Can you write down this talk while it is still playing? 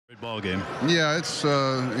Great ball game. Yeah, it's you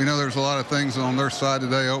know, there's a lot of things on their side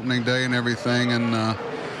today, opening day and everything, and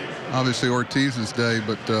obviously Ortiz's day,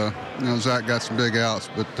 but you know, Zach got some big outs,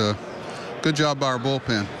 but good job by our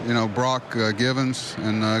bullpen. You know, Brock Givens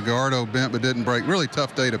and Gallardo bent but didn't break. Really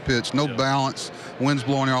tough day to pitch. No balance. Wind's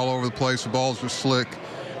blowing all over the place. The balls are slick.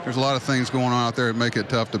 There's a lot of things going on out there that make it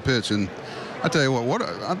tough to pitch. And I tell you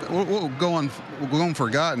what going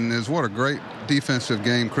forgotten is what a great defensive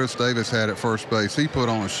game Chris Davis had at first base. He put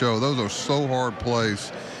on a show. Those are so hard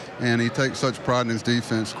plays, and he takes such pride in his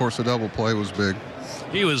defense. Of course, the double play was big.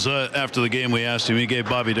 He was, after the game, we asked him, he gave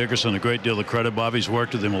Bobby Dickerson a great deal of credit. Bobby's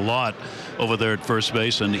worked with him a lot over there at first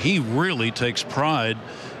base, and he really takes pride.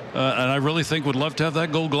 And I really think would love to have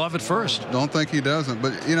that Gold Glove at first. Don't think he doesn't.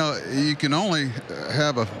 But, you know, you can only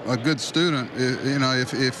have a good student, you know,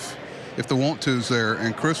 if the want-to's there.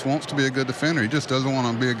 And Chris wants to be a good defender. He just doesn't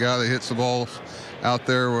want to be a guy that hits the balls out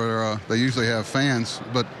there where they usually have fans.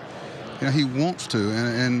 But, you know, he wants to.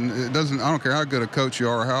 And it doesn't, I don't care how good a coach you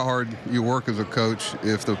are or how hard you work as a coach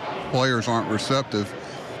if the players aren't receptive.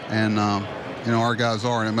 And, you know, our guys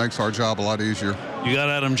are, and it makes our job a lot easier. You got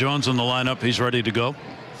Adam Jones in the lineup. He's ready to go.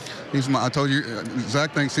 I told you,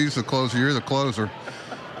 Zach thinks he's the closer. You're the closer.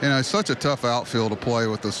 You know, it's such a tough outfield to play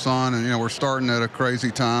with the sun, and, you know, we're starting at a crazy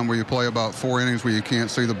time where you play about 4 innings where you can't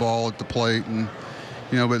see the ball at the plate, and,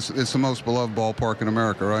 you know, but it's the most beloved ballpark in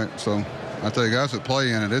America, right? So I tell you, guys that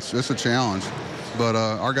play in it, it's a challenge. But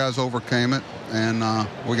our guys overcame it, and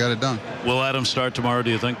we got it done. Will Adam start tomorrow,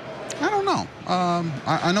 do you think? I don't know.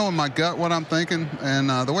 I know in my gut what I'm thinking, and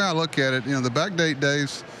the way I look at it, you know, the backdate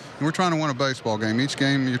days, we're trying to win a baseball game. Each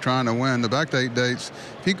game you're trying to win. The backdate dates,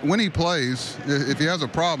 when he plays, if he has a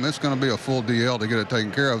problem, it's going to be a full DL to get it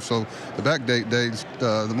taken care of. So the backdate dates,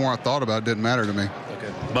 the more I thought about it, didn't matter to me.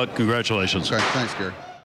 Okay. But congratulations. Okay, thanks, Gary.